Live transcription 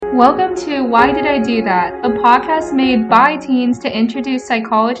Welcome to Why Did I Do That, a podcast made by teens to introduce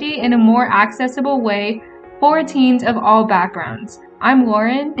psychology in a more accessible way for teens of all backgrounds. I'm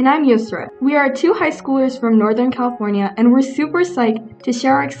Lauren. And I'm Yusra. We are two high schoolers from Northern California, and we're super psyched to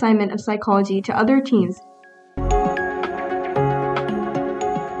share our excitement of psychology to other teens.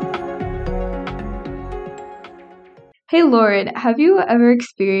 Hey Lauren, have you ever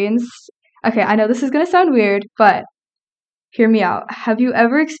experienced... Okay, I know this is going to sound weird, but hear me out. Have you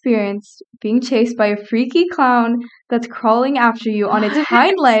ever experienced being chased by a freaky clown that's crawling after you on its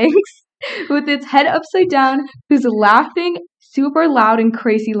hind legs with its head upside down, who's laughing super loud and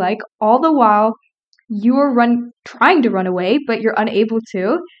crazy like, all the while you are trying to run away, but you're unable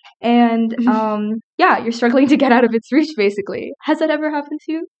to, and you're struggling to get out of its reach, basically. Has that ever happened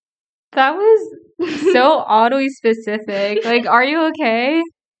to you? That was so oddly specific. Like, are you okay?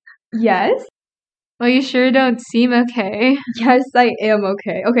 Yes. Well, you sure don't seem okay. Yes, I am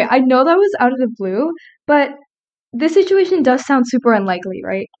okay. Okay, I know that was out of the blue, but this situation does sound super unlikely,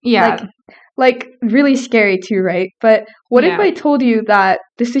 right? Yeah. Like really scary too, right? But what if I told you that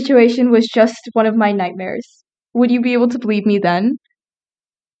the situation was just one of my nightmares? Would you be able to believe me then?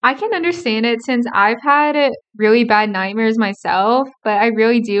 I can understand it since I've had really bad nightmares myself, but I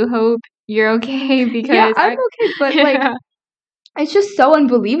really do hope you're okay because yeah, I'm okay, but like it's just so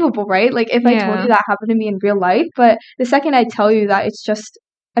unbelievable, right? Like if I told you that happened to me in real life, but the second I tell you that it's just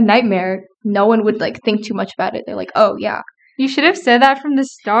a nightmare, no one would like think too much about it. They're like, "Oh, yeah." You should have said that from the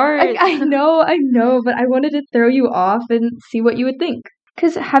start. I know, but I wanted to throw you off and see what you would think.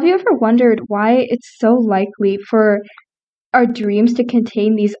 Because have you ever wondered why it's so likely for our dreams to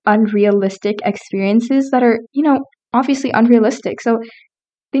contain these unrealistic experiences that are, obviously unrealistic? So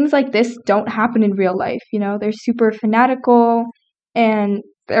things like this don't happen in real life, they're super fanatical and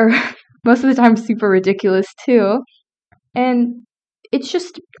they're most of the time super ridiculous too. And it's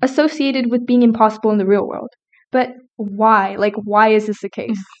just associated with being impossible in the real world. But why? Like, why is this the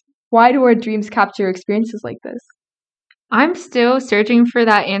case? Why do our dreams capture experiences like this? I'm still searching for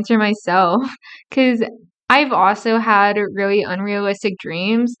that answer myself because I've also had really unrealistic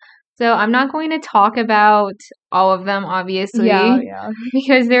dreams. So I'm not going to talk about all of them, obviously,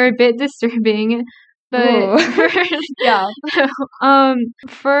 because they're a bit disturbing. But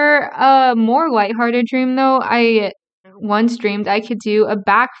for a more lighthearted dream, though, I once dreamed I could do a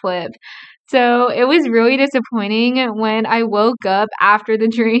backflip. So it was really disappointing when I woke up after the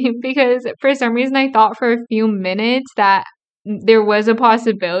dream because for some reason I thought for a few minutes that there was a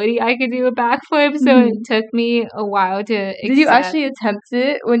possibility I could do a backflip. So it took me a while to accept. Did you actually attempt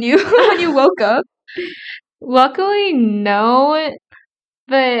it when you woke up? Luckily, no.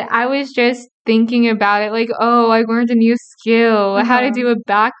 But I was just thinking about it like, oh, I learned a new skill, how to do a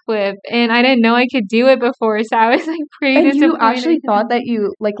backflip, and I didn't know I could do it before, so I was like pretty disappointed. You actually thought that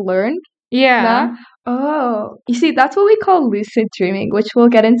you like learned? Yeah. Oh, you see, that's what we call lucid dreaming, which we'll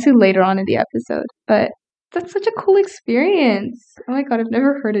get into later on in the episode. But that's such a cool experience. Oh my god, I've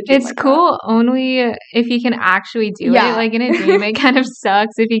never heard of it. It's cool only if you can actually do it. Like in a dream, it kind of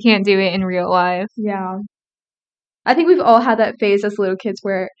sucks if you can't do it in real life. Yeah. I think we've all had that phase as little kids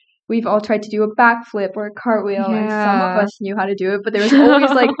where we've all tried to do a backflip or a cartwheel, and some of us knew how to do it, but there was always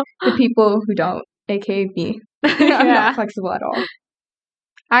like the people who don't, aka me. I'm not flexible at all.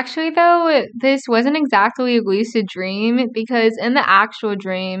 Actually, though, this wasn't exactly a lucid dream because in the actual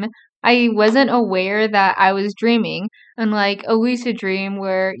dream, I wasn't aware that I was dreaming. Unlike a lucid dream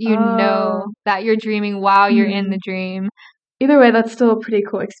where you know that you're dreaming while you're in the dream. Either way, that's still a pretty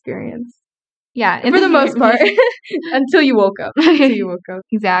cool experience. Yeah. For the most part. Until you woke up.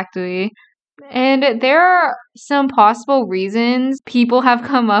 Exactly. And there are some possible reasons people have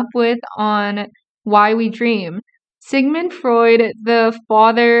come up with on why we dream. Sigmund Freud, the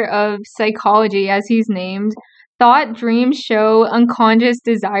father of psychology as he's named, thought dreams show unconscious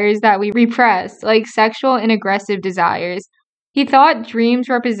desires that we repress, like sexual and aggressive desires. He thought dreams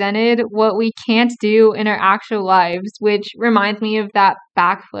represented what we can't do in our actual lives, which reminds me of that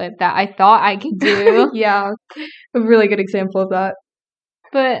backflip that I thought I could do. Yeah, a really good example of that.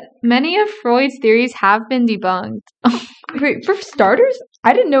 But many of Freud's theories have been debunked. Wait, for starters,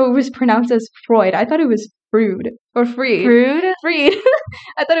 I didn't know it was pronounced as Freud. I thought it was Freud. Or Freed. Freud?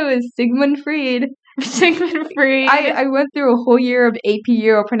 I thought it was Sigmund Freud. Sigmund Freud. I went through a whole year of AP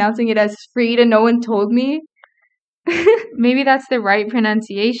Euro pronouncing it as Freed and no one told me. Maybe that's the right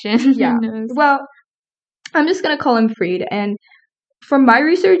pronunciation. Yeah. Well, I'm just going to call him Freed. And from my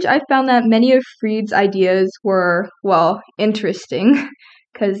research, I found that many of Freud's ideas were, well, interesting.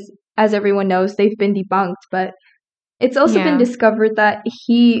 Because as everyone knows, they've been debunked. But it's also been discovered that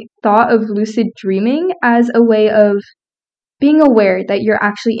he thought of lucid dreaming as a way of being aware that you're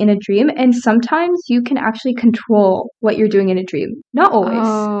actually in a dream, and sometimes you can actually control what you're doing in a dream. Not always,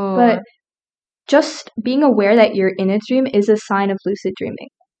 Oh, but just being aware that you're in a dream is a sign of lucid dreaming,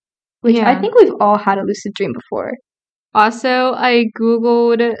 which I yeah. think we've all had a lucid dream before. Also, I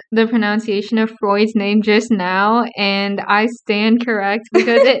googled the pronunciation of Freud's name just now, and I stand correct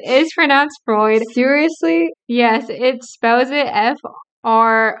because it is pronounced Freud. Seriously? Yes, it spells it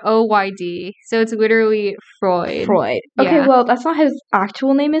F-R-O-Y-D. So it's literally Freud. Freud. Okay, Yeah. well, that's not how his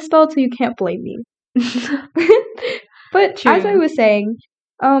actual name is spelled, so you can't blame me. But as I True. was saying,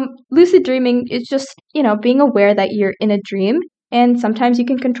 lucid dreaming is just, being aware that you're in a dream, and sometimes you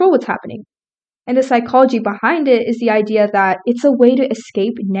can control what's happening. And the psychology behind it is the idea that it's a way to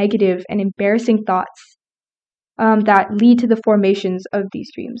escape negative and embarrassing thoughts that lead to the formations of these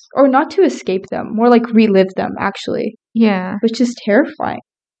dreams. Or not to escape them, more like relive them, actually, Yeah, which is terrifying,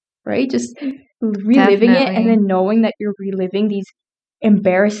 right? Just reliving it and definitely. then knowing that you're reliving these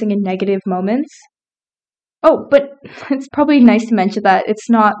embarrassing and negative moments. Oh, but it's probably nice to mention that it's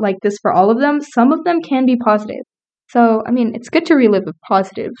not like this for all of them. Some of them can be positive. So, I mean, it's good to relive a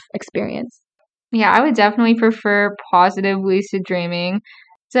positive experience. Yeah, I would definitely prefer positive lucid dreaming.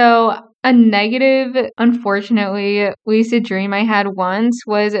 So, a negative, unfortunately, lucid dream I had once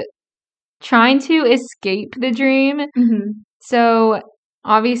was trying to escape the dream. Mm-hmm. So,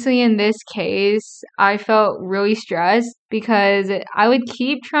 obviously, in this case, I felt really stressed because I would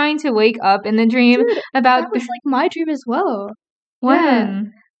keep trying to wake up in the dream Dude, about that was like my dream as well. Yeah.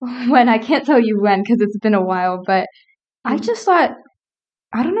 when. When, I can't tell you when because it's been a while, but I just thought,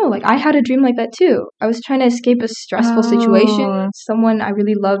 I don't know, like I had a dream like that too. I was trying to escape a stressful situation. Oh, Someone I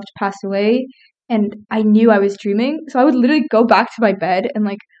really loved passed away, and I knew I was dreaming. So I would literally go back to my bed and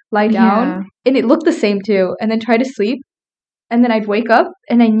like lie down, yeah. and it looked the same too, and then try to sleep. And then I'd wake up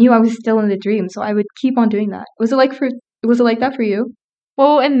and I knew I was still in the dream, so I would keep on doing that. Was it like that for you?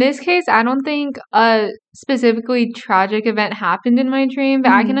 Well, in this case, I don't think a specifically tragic event happened in my dream,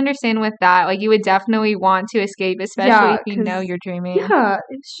 but I can Mhm. understand with that. Like, you would definitely want to escape, especially Yeah, if you know cuz you're dreaming. yeah,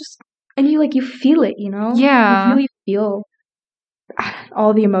 it's just and you feel it, You Yeah. really feel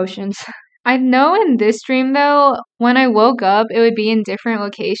all the emotions. I know in this dream, though, when I woke up, it would be in different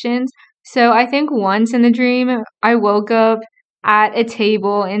locations. So I think once in the dream, I woke up at a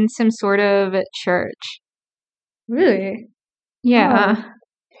table in some sort of church. Really? Yeah. Oh,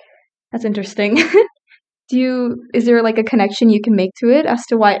 that's interesting. Is there like a connection you can make to it as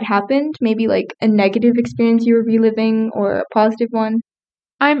to why it happened? Maybe like a negative experience you were reliving or a positive one?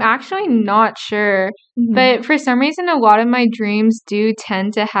 I'm actually not sure, Mhm. but for some reason, a lot of my dreams do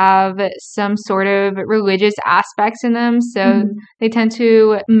tend to have some sort of religious aspects in them. So Mhm. they tend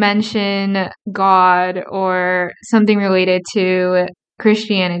to mention God or something related to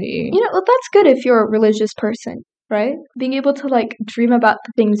Christianity. Well, that's good if you're a religious person, right? Being able to like dream about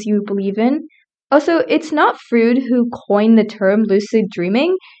the things you believe in. Also, it's not Freud who coined the term lucid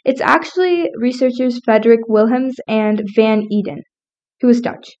dreaming. It's actually researchers Frederick Wilhelms and Van Eden, who is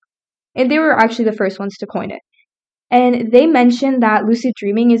Dutch. And they were actually the first ones to coin it. And they mentioned that lucid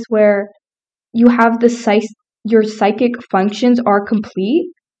dreaming is where you have your psychic functions are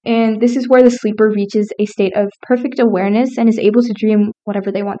complete, and this is where the sleeper reaches a state of perfect awareness and is able to dream whatever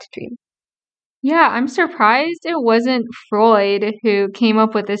they want to dream. Yeah, I'm surprised it wasn't Freud who came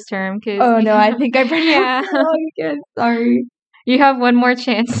up with this term because, Oh no, I think I pronounced yeah, it wrong again. Sorry. you have one more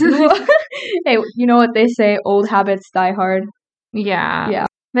chance. Hey, you know what they say? Old habits die hard. Yeah. Yeah.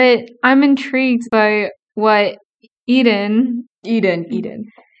 But I'm intrigued by what Eden, Eden.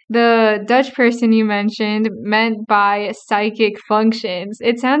 the Dutch person you mentioned, meant by psychic functions.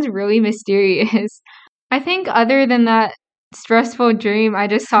 It sounds really mysterious. I think, other than that stressful dream I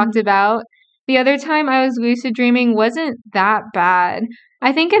just talked about, the other time I was lucid dreaming wasn't that bad.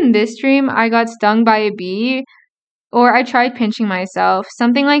 I think in this dream I got stung by a bee, or I tried pinching myself,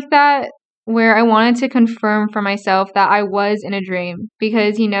 something like that, where I wanted to confirm for myself that I was in a dream.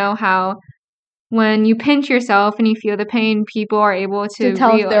 Because you know how when you pinch yourself and you feel the pain, people are able To to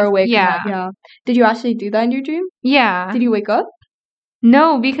tell if they're realize. awake or Yeah. not, yeah. Did you actually do that in your dream? Yeah. Did you wake up?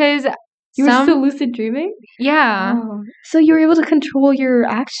 No, because You were some. still lucid dreaming? Yeah. Oh. So you were able to control your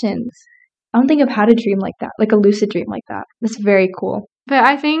actions. I don't think I've had a dream like that, like a lucid dream like that. That's very cool. But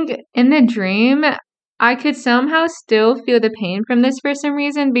I think in the dream, I could somehow still feel the pain from this for some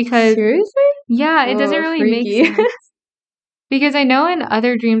reason because, Seriously? yeah, it doesn't Whoa, really make freaky. sense. Because I know in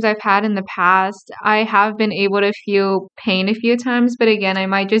other dreams I've had in the past, I have been able to feel pain a few times, but again, I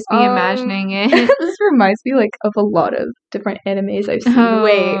might just be imagining it. This reminds me like of a lot of different animes I've seen.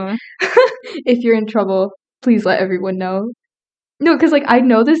 Wait, Oh, if you're in trouble, please let everyone know. No, because like I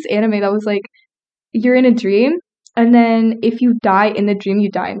know this anime that was like you're in a dream and then if you die in the dream, you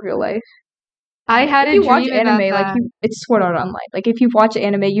die in real life. I had If a you watch dream about anime, like that. it's Sword Art Online. Like if you watch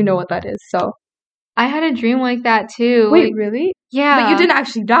anime, you know what that is. So I had a dream like that too. wait, Like, really? But you yeah. didn't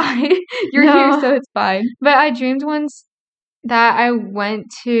actually die. You're here, so No. it's fine. But I dreamed once that I went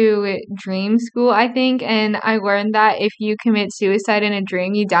to dream school, I think, and I learned that if you commit suicide in a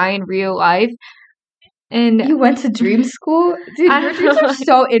dream, you die in real life. And You went to dream school? Dude, I your don't dreams know. are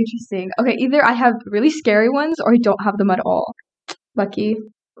so interesting. Okay, either I have really scary ones or I don't have them at all. Lucky.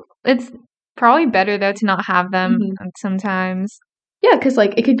 It's probably better though to not have them Mhm. sometimes. Yeah, because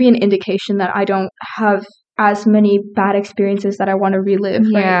like it could be an indication that I don't have as many bad experiences that I want to relive,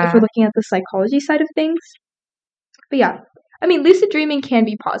 right? If Yeah. we're looking at the psychology side of things. But yeah, I mean, lucid dreaming can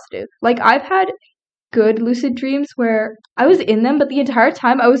be positive. Like I've had good lucid dreams where I was in them, but the entire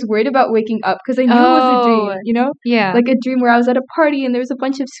time I was worried about waking up because I knew it was a dream, Oh, you know? yeah. Like a dream where I was at a party and there was a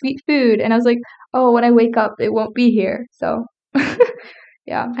bunch of sweet food and I was like, oh, when I wake up, it won't be here. So,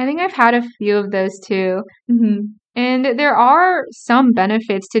 yeah. I think I've had a few of those too. hmm And there are some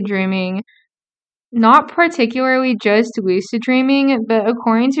benefits to dreaming, not particularly just lucid dreaming, but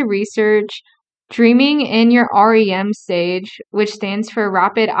according to research, dreaming in your REM stage, which stands for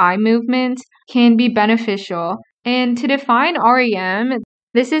rapid eye movement, can be beneficial. And to define REM,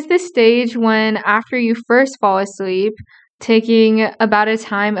 this is the stage when, after you first fall asleep, taking about a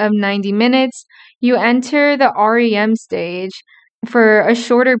time of 90 minutes, you enter the REM stage for a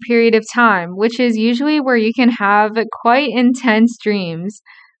shorter period of time, which is usually where you can have quite intense dreams.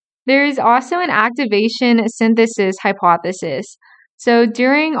 There is also an activation synthesis hypothesis. So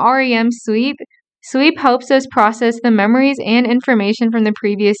during REM sleep, sleep helps us process the memories and information from the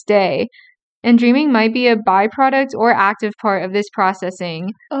previous day. And dreaming might be a byproduct or active part of this processing.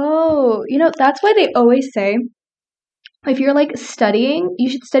 Oh, that's why they always say if you're like studying, you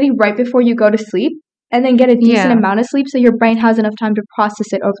should study right before you go to sleep and then get a decent Yeah. amount of sleep so your brain has enough time to process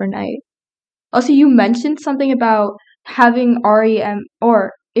it overnight. Also, you mentioned something about having REM,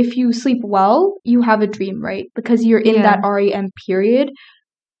 or if you sleep well, you have a dream, right? Because you're in Yeah. that REM period.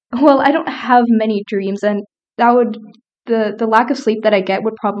 Well, I don't have many dreams, and that would the lack of sleep that I get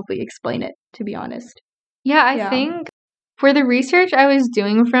would probably explain it, to be honest. Yeah, I Yeah. think for the research I was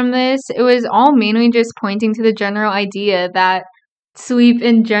doing from this, it was all mainly just pointing to the general idea that sleep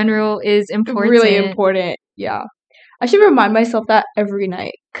in general is Really important. important. Yeah. I should remind myself that every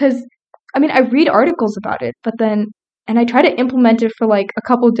night because I mean, I read articles about it, but then and I try to implement it for like a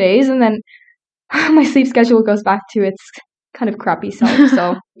couple days and then my sleep schedule goes back to its kind of crappy self.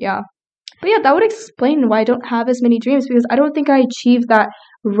 So, yeah. But yeah, that would explain why I don't have as many dreams because I don't think I achieve that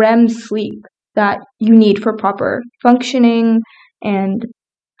REM sleep that you need for proper functioning and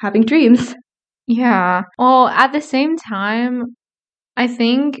having dreams. Yeah. Well, at the same time, I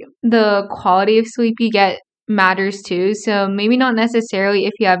think the quality of sleep you get matters too. So maybe not necessarily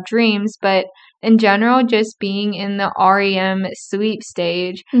if you have dreams, but in general, just being in the REM sleep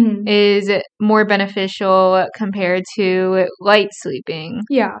stage Mhm. is more beneficial compared to light sleeping.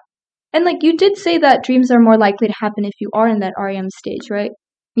 Yeah. And like you did say that dreams are more likely to happen if you are in that REM stage, right?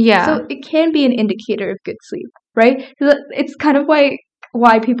 Yeah. So it can be an indicator of good sleep, right? 'Cause it's kind of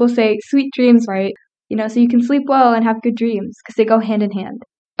why people say sweet dreams, right? So you can sleep well and have good dreams because they go hand in hand.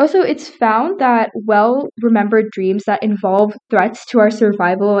 Also, it's found that well-remembered dreams that involve threats to our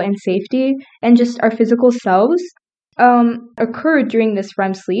survival and safety and just our physical selves occur during this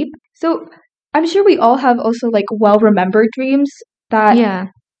REM sleep. So I'm sure we all have also like well-remembered dreams that Yeah.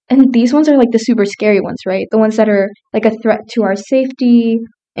 and these ones are like the super scary ones, right? The ones that are like a threat to our safety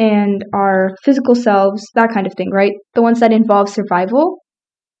and our physical selves, that kind of thing, right? The ones that involve survival.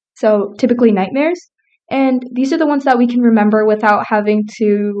 So typically nightmares. And these are the ones that we can remember without having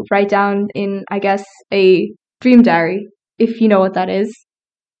to write down in, I guess, a dream diary, if you know what that is.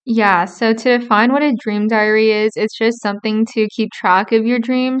 Yeah, so to define what a dream diary is, it's just something to keep track of your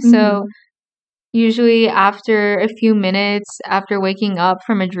dreams. So Mhm. usually after a few minutes after waking up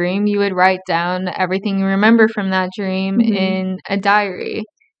from a dream, you would write down everything you remember from that dream Mhm. in a diary.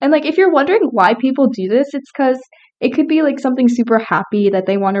 And like if you're wondering why people do this, it's because it could be like something super happy that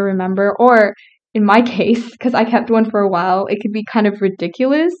they want to remember, or in my case, because I kept one for a while, it could be kind of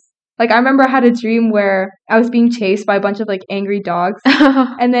ridiculous. Like I remember I had a dream where I was being chased by a bunch of like angry dogs.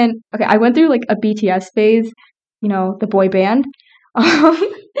 And then okay, I went through like a BTS phase, the boy band. Um,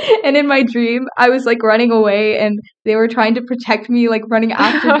 and in my dream, I was like running away and they were trying to protect me, like running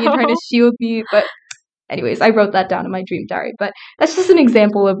after me and trying to shield me, but anyways, I wrote that down in my dream diary, but that's just an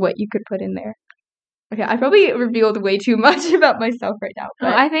example of what you could put in there. Okay, I probably revealed way too much about myself right now,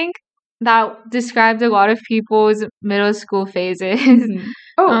 but I think that described a lot of people's middle school phases. Mhm.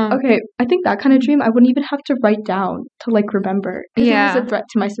 Oh, Um, okay. I think that kind of dream I wouldn't even have to write down to like remember because it was yeah. a threat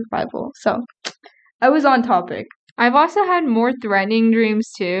to my survival. So I was on topic. I've also had more threatening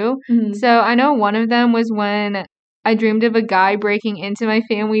dreams too. Mhm. So I know one of them was when I dreamed of a guy breaking into my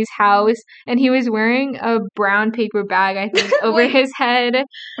family's house and he was wearing a brown paper bag, I think, over Wait. his head and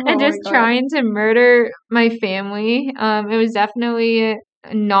Oh my just God. trying to murder my family. It was definitely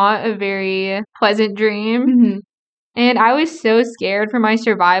not a very pleasant dream. Mhm. And I was so scared for my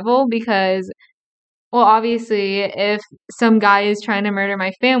survival because, well, obviously, if some guy is trying to murder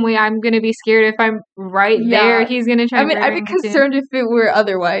my family, I'm going to be scared if I'm right there. Yeah. He's going to try I and mean, I'd murder be me too. concerned if it were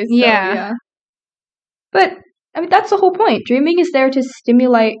otherwise. So Yeah. yeah. But I mean, that's the whole point. Dreaming is there to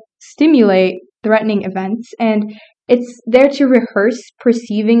stimulate threatening events, and it's there to rehearse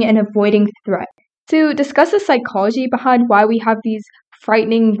perceiving and avoiding threat. To discuss the psychology behind why we have these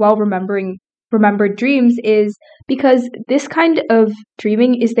frightening, remembered dreams is because this kind of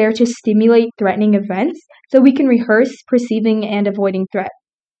dreaming is there to stimulate threatening events, so we can rehearse perceiving and avoiding threat.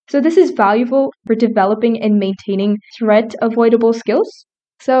 So this is valuable for developing and maintaining threat avoidable skills.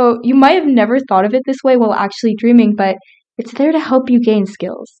 So you might have never thought of it this way while actually dreaming, but it's there to help you gain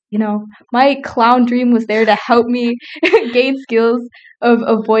skills. You know, my clown dream was there to help me gain skills of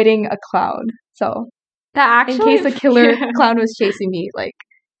avoiding a clown. So That in actually, case a killer yeah, clown was chasing me, like,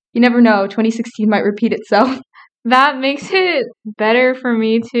 you never know, 2016 might repeat itself. that makes it better for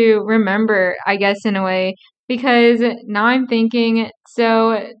me to remember, I guess, in a way. Because now I'm thinking,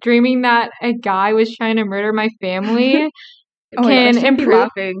 so dreaming that a guy was trying to murder my family Oh my god, I can shouldn't be improve.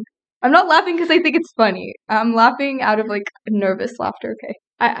 laughing. I'm not laughing because I think it's funny. I'm laughing out of like nervous laughter. Okay.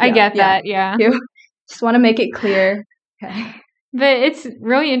 I Yeah, get yeah. that, yeah. You just want to make it clear. Okay. But it's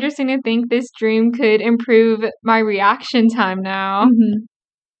really interesting to think this dream could improve my reaction time now. Mhm.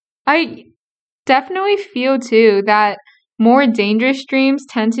 I definitely feel too that more dangerous dreams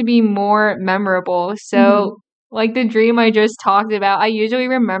tend to be more memorable. Mhm. So, like the dream I just talked about, I usually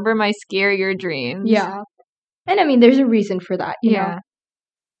remember my scarier dreams. Yeah. And I mean, there's a reason for that, you know, Yeah.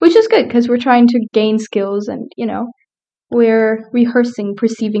 which is good because we're trying to gain skills and, you know, we're rehearsing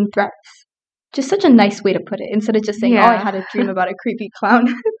perceiving threats. Just such a nice way to put it instead of just saying, oh, I Yeah. had a dream about a creepy clown.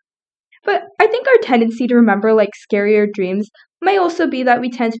 But I think our tendency to remember like scarier dreams may also be that we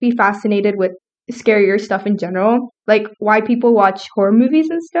tend to be fascinated with scarier stuff in general, like why people watch horror movies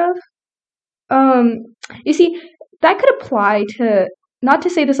and stuff. Um, you see, that could apply to, not to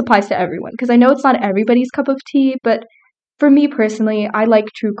say this applies to everyone, because I know it's not everybody's cup of tea, but for me personally, I like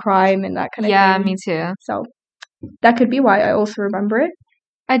true crime and that kind of Yeah, thing. me too. So that could be why I also remember it.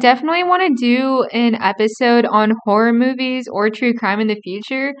 I definitely want to do an episode on horror movies or true crime in the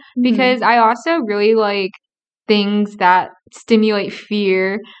future Mhm. because I also really like things that stimulate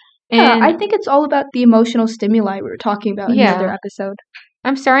fear. Yeah, I And think it's all about the emotional stimuli we were talking about in the other yeah, episode.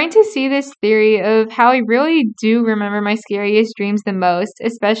 I'm starting to see this theory of how I really do remember my scariest dreams the most,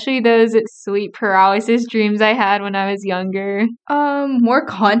 especially those sleep paralysis dreams I had when I was younger. More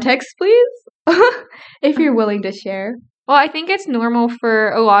context, please, if you're willing to share. Well, I think it's normal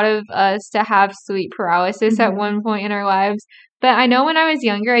for a lot of us to have sleep paralysis at Mhm. one point in our lives. But I know when I was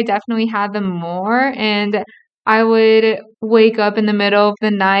younger, I definitely had them more. And I would wake up in the middle of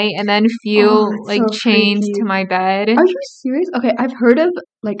the night and then Oh, feel that's like so chained creepy. to my bed. Are you serious? Okay, I've heard of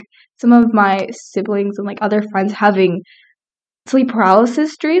like some of my siblings and like other friends having sleep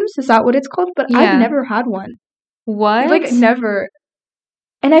paralysis dreams. Is that what it's called? But I've Yeah. never had one. What? Like never.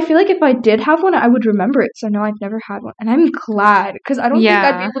 And I feel like if I did have one, I would remember it. So no, I've never had one. And I'm glad because I don't think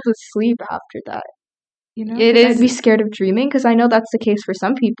I'd be Yeah. able to sleep after that. You know, It because I'd is. be scared of dreaming because I know that's the case for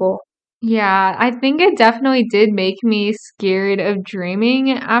some people. Yeah. I think it definitely did make me scared of dreaming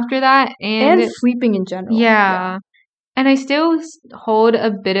after that. And And sleeping in general. Yeah. yeah. And I still hold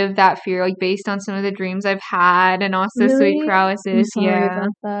a bit of that fear, like based on some of the dreams I've had and also sleep Really? I'm paralysis. sorry Yeah. about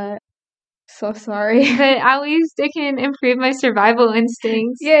that. So sorry. But at least it can improve my survival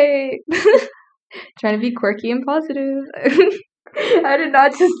instincts. Yay! Trying to be quirky and positive. I did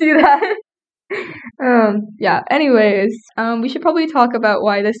not just do that. Yeah, anyways, we should probably talk about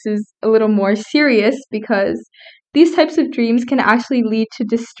why this is a little more serious because these types of dreams can actually lead to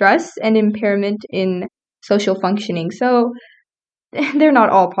distress and impairment in social functioning. So they're not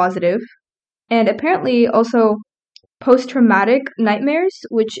all positive. And apparently also post-traumatic nightmares,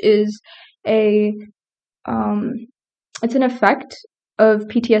 which is a it's an effect of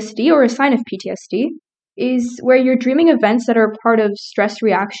PTSD or a sign of PTSD, is where you're dreaming events that are part of stress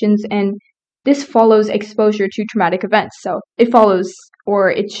reactions and this follows exposure to traumatic events. So it follows or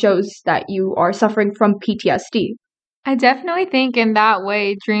it shows that you are suffering from PTSD. I definitely think in that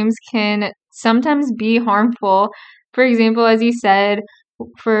way, dreams can sometimes be harmful. For example, as you said,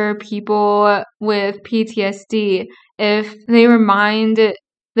 for people with PTSD if they remind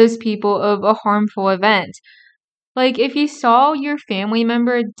those people of a harmful event. Like, if you saw your family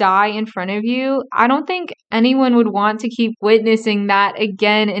member die in front of you, I don't think anyone would want to keep witnessing that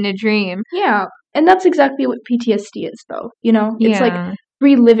again in a dream. Yeah, and that's exactly what PTSD is, though. It's like Yeah.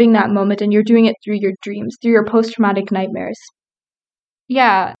 reliving that moment, and you're doing it through your dreams, through your post-traumatic nightmares.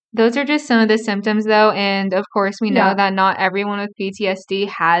 Yeah, those are just some of the symptoms, though, and of course, we know Yeah. that not everyone with PTSD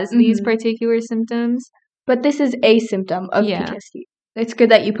has these Mhm. particular symptoms. But this is a symptom of Yeah. PTSD. It's good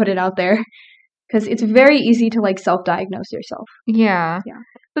that you put it out there, because it's very easy to like self-diagnose yourself. Yeah.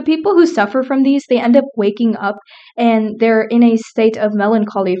 But people who suffer from these, they end up waking up and they're in a state of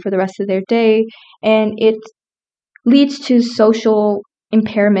melancholy for the rest of their day, and it leads to social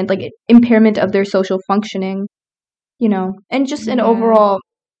impairment, like impairment of their social functioning, and just an Yeah. overall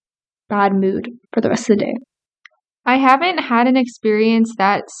bad mood for the rest of the day. I haven't had an experience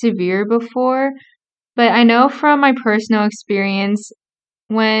that severe before, but I know from my personal experience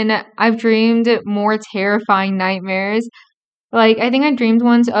when I've dreamed more terrifying nightmares, like I think I dreamed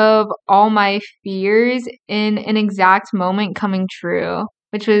ones of all my fears in an exact moment coming true,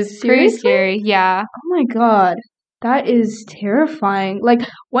 which was pretty Seriously? scary. Yeah. Oh my god. That is terrifying. Like,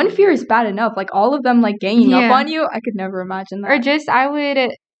 one fear is bad enough. Like, all of them, like, ganging up Yeah. on you, I could never imagine Or that. just I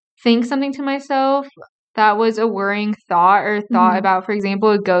would think something to myself that was a worrying thought or thought Mhm. about, for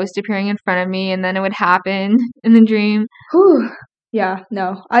example, a ghost appearing in front of me and then it would happen in the dream. Whew. Yeah,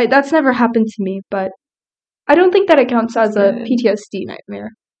 no. That's never happened to me, but I don't think that it counts as a Good. PTSD nightmare.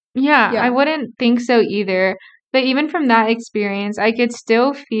 Yeah, Yeah. I wouldn't think so either. But even from that experience, I could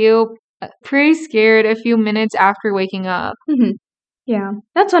still feel pretty scared a few minutes after waking up. Yeah,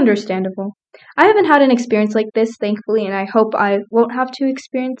 that's understandable. I haven't had an experience like this, thankfully, and I hope I won't have to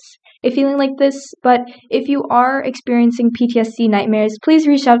experience a feeling like this. But if you are experiencing PTSD nightmares, please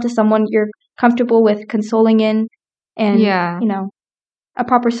reach out to someone you're comfortable with consoling in and, Yeah. a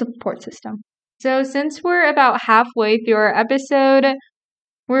proper support system. So, since we're about halfway through our episode,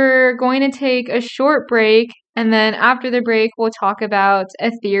 we're going to take a short break, and then after the break, we'll talk about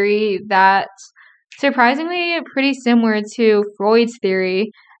a theory that's surprisingly pretty similar to Freud's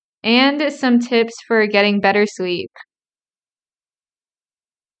theory and some tips for getting better sleep.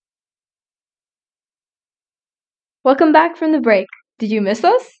 Welcome back from the break. Did you miss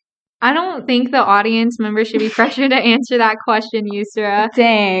us? I don't think the audience member should be pressured to answer that question, Yusra.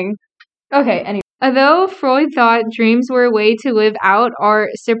 Dang. Okay, anyway. Although Freud thought dreams were a way to live out our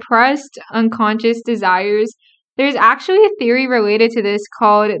suppressed unconscious desires, there's actually a theory related to this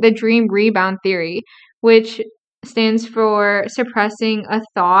called the dream rebound theory, which stands for suppressing a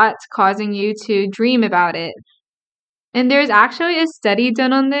thought causing you to dream about it. And there's actually a study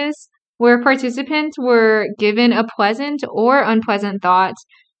done on this where participants were given a pleasant or unpleasant thought,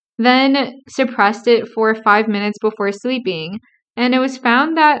 then suppressed it for 5 minutes before sleeping. And it was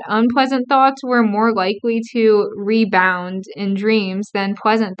found that unpleasant thoughts were more likely to rebound in dreams than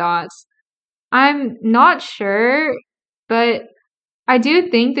pleasant thoughts. I'm not sure, but I do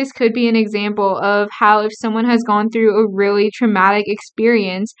think this could be an example of how if someone has gone through a really traumatic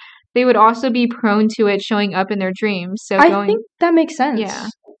experience, they would also be prone to it showing up in their dreams. So I think that makes sense. Yeah.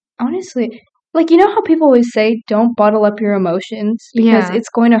 Honestly. Like, how people always say, don't bottle up your emotions because Yeah. it's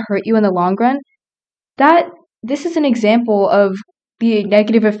going to hurt you in the long run? This is an example of the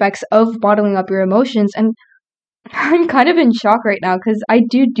negative effects of bottling up your emotions, and I'm kind of in shock right now because I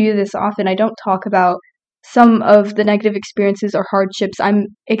do this often. I don't talk about some of the negative experiences or hardships I'm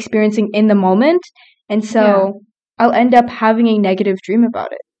experiencing in the moment, and so I'll end up having a negative dream about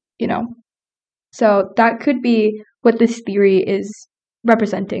it, So that could be what this theory is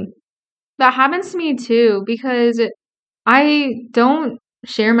representing. That happens to me too because I don't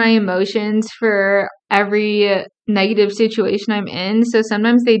share my emotions for every negative situation I'm in. So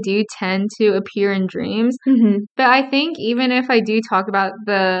sometimes they do tend to appear in dreams. But I think even if I do talk about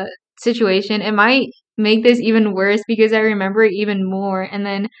the situation, it might make this even worse because I remember it even more. And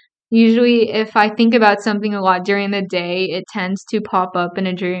then usually if I think about something a lot during the day, it tends to pop up in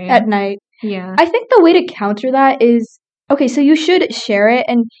a dream. At night. Yeah. I think the way to counter that is, okay, so you should share it,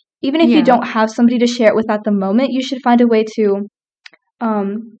 and even if you don't have somebody to share it with at the moment, you should find a way to,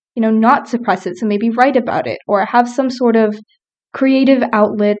 not suppress it. So maybe write about it or have some sort of creative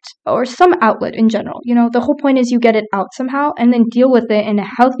outlet or some outlet in general. The whole point is you get it out somehow and then deal with it in a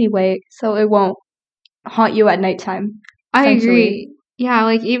healthy way so it won't haunt you at nighttime. I agree. Yeah,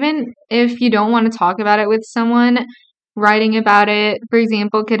 like even if you don't want to talk about it with someone, writing about it, for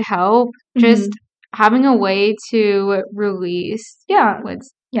example, could help. Just having a way to release. Yeah,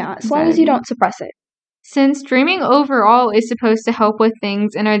 as long as you don't suppress it. Since dreaming overall is supposed to help with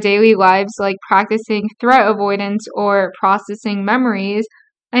things in our daily lives like practicing threat avoidance or processing memories,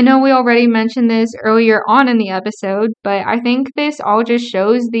 I know we already mentioned this earlier on in the episode, but I think this all just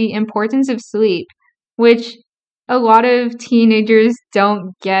shows the importance of sleep, which a lot of teenagers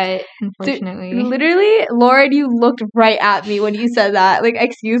don't get, unfortunately. Literally, Lauren, you looked right at me when you said that. Like,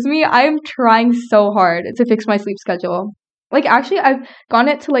 excuse me, I'm trying so hard to fix my sleep schedule. Like, actually, I've gone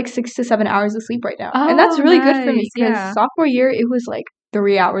it to like 6 to 7 hours of sleep right now. And that's really good for me nice, because yeah. sophomore year, it was like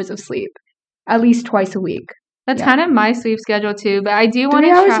 3 hours of sleep, at least twice a week. That's Yeah. kind of my sleep schedule too, but I do want 3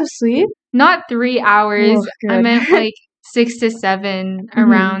 to hours try of sleep? not 3 hours. Oh, I good. meant like 6 to 7 Mhm.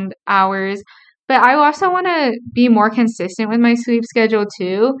 around hours. But I also want to be more consistent with my sleep schedule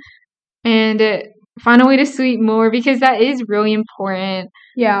too and find a way to sleep more because that is really important.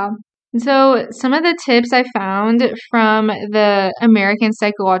 Yeah. So, some of the tips I found from the American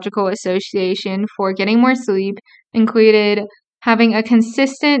Psychological Association for getting more sleep included having a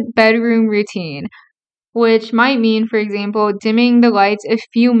consistent bedroom routine, which might mean, for example, dimming the lights a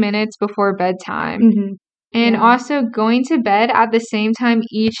few minutes before bedtime. Mhm. And Yeah. also going to bed at the same time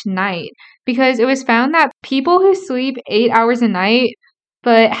each night because it was found that people who sleep 8 hours a night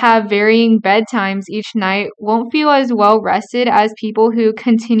but have varying bedtimes each night won't feel as well rested as people who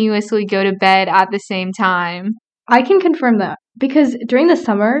continuously go to bed at the same time. I can confirm that because during the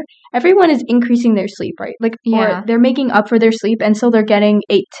summer, everyone is increasing their sleep, right? Like, Yeah. or they're making up for their sleep, and so they're getting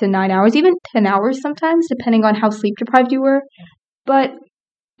 8 to 9 hours, even 10 hours sometimes, depending on how sleep deprived you were. But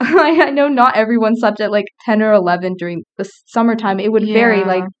I know not everyone slept at like 10 or 11 during the summertime. It would vary.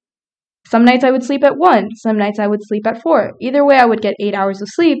 Like, Yeah. some nights I would sleep at 1, some nights I would sleep at 4. Either way, I would get 8 hours of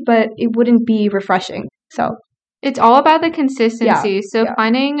sleep, but it wouldn't be refreshing. So, It's all about the consistency. So yeah.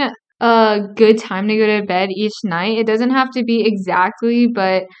 finding a good time to go to bed each night, it doesn't have to be exactly,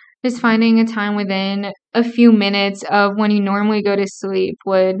 but just finding a time within a few minutes of when you normally go to sleep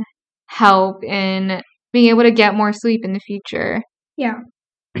would help in being able to get more sleep in the future. Yeah,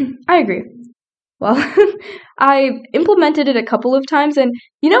 I agree. Well, I implemented it a couple of times, and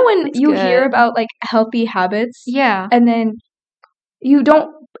you know when That's you hear good. about like healthy habits Yeah. and then you don't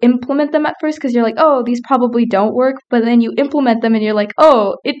implement them at first because you're like, oh, these probably don't work, but then you implement them and you're like,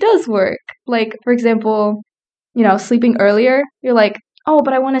 oh, it does work. Like, for example, sleeping earlier, you're like, oh,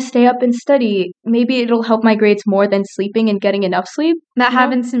 but I want to stay up and study. Maybe it'll help my grades more than sleeping and getting enough sleep. That you know?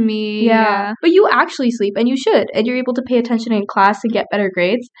 happened to me. Yeah. Yeah. But you actually sleep, and you should, and you're able to pay attention in class and get better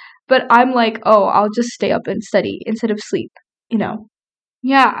grades. But I'm like, oh, I'll just stay up and study instead of sleep, you know?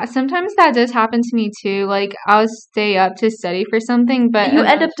 Yeah, sometimes that does happen to me too. Like, I'll stay up to study for something, but And you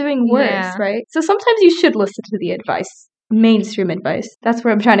end up doing worse, yeah. right? So sometimes you should listen to the advice, mainstream advice. That's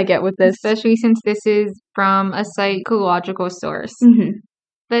where I'm trying to get with this. Especially since this is from a psychological source. Mm-hmm.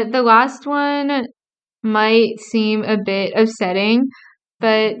 But the last one might seem a bit upsetting,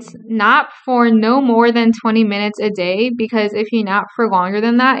 but nap for no more than 20 minutes a day because if you nap for longer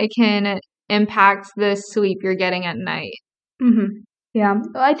than that, it can impact the sleep you're getting at night. Mm-hmm. Yeah,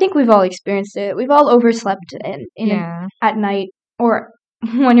 I think we've all experienced it. We've all overslept Yeah. at night or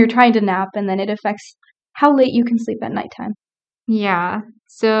when you're trying to nap, and then it affects how late you can sleep at nighttime. Yeah.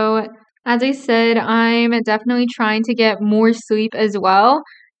 So, as I said, I'm definitely trying to get more sleep as well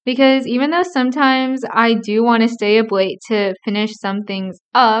because even though sometimes I do want to stay up late to finish some things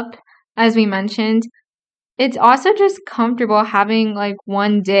up, as we mentioned, it's also just comfortable having like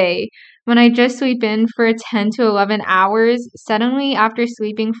one day when I just sleep in for 10 to 11 hours, suddenly after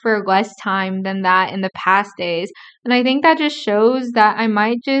sleeping for less time than that in the past days. And I think that just shows that I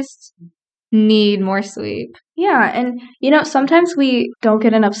might just need more sleep. Yeah, and sometimes we don't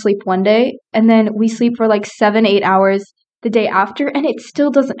get enough sleep one day, and then we sleep for like 7, 8 hours the day after, and it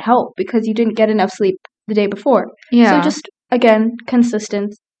still doesn't help because you didn't get enough sleep the day before. Yeah. So just, again,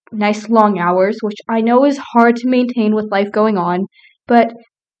 consistent, nice long hours, which I know is hard to maintain with life going on, but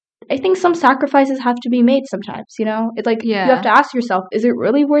I think some sacrifices have to be made sometimes, It's like you have Yeah. to ask yourself, is it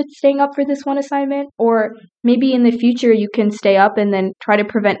really worth staying up for this one assignment? Or maybe in the future you can stay up and then try to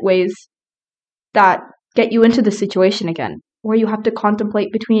prevent ways that get you into the situation again, where you have to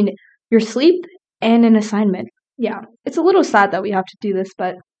contemplate between your sleep and an assignment. Yeah, it's a little sad that we have to do this,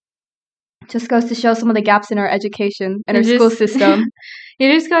 but it just goes to show some of the gaps in our education and our school system.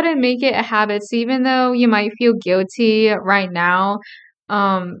 You just gotta make it a habit. So even though you might feel guilty right now,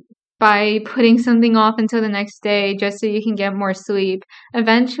 by putting something off until the next day just so you can get more sleep,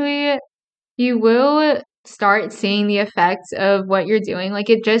 eventually you will start seeing the effects of what you're doing. Like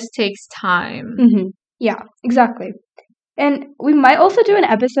it just takes time. Mm-hmm. Yeah, exactly. And we might also do an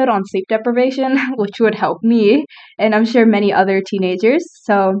episode on sleep deprivation, which would help me, and I'm sure many other teenagers.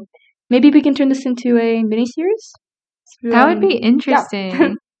 So Maybe we can turn this into a mini-series? That would be interesting.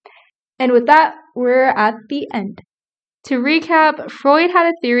 Yeah. And with that, we're at the end. To recap, Freud had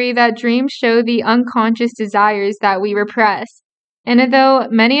a theory that dreams show the unconscious desires that we repress. And though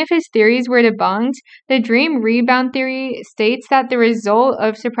many of his theories were debunked, the dream rebound theory states that the result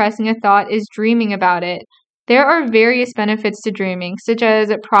of suppressing a thought is dreaming about it. There are various benefits to dreaming, such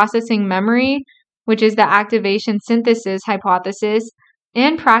as processing memory, which is the activation synthesis hypothesis,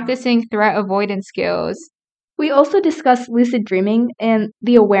 and practicing threat avoidance skills. We also discussed lucid dreaming and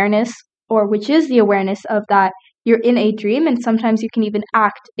the awareness, or which is the awareness of that you're in a dream, and sometimes you can even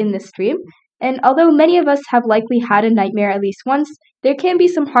act in this dream. And although many of us have likely had a nightmare at least once, there can be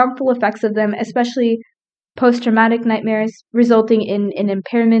some harmful effects of them, especially post-traumatic nightmares, resulting in an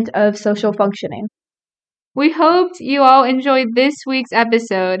impairment of social functioning. We hoped you all enjoyed this week's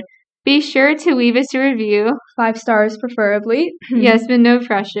episode. Be sure to leave us a review. 5 stars preferably. Yes, but no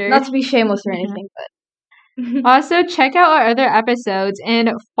pressure. Not to be shameless or anything, but... Also, check out our other episodes and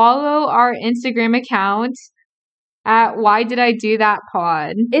follow our Instagram account at Why Did I Do That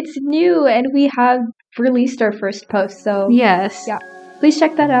Pod. It's new and we have released our first post, so yes. Yeah. Please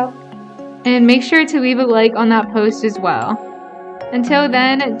check that out. And make sure to leave a like on that post as well. Until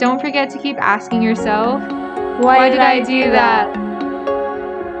then, don't forget to keep asking yourself, why did I do that?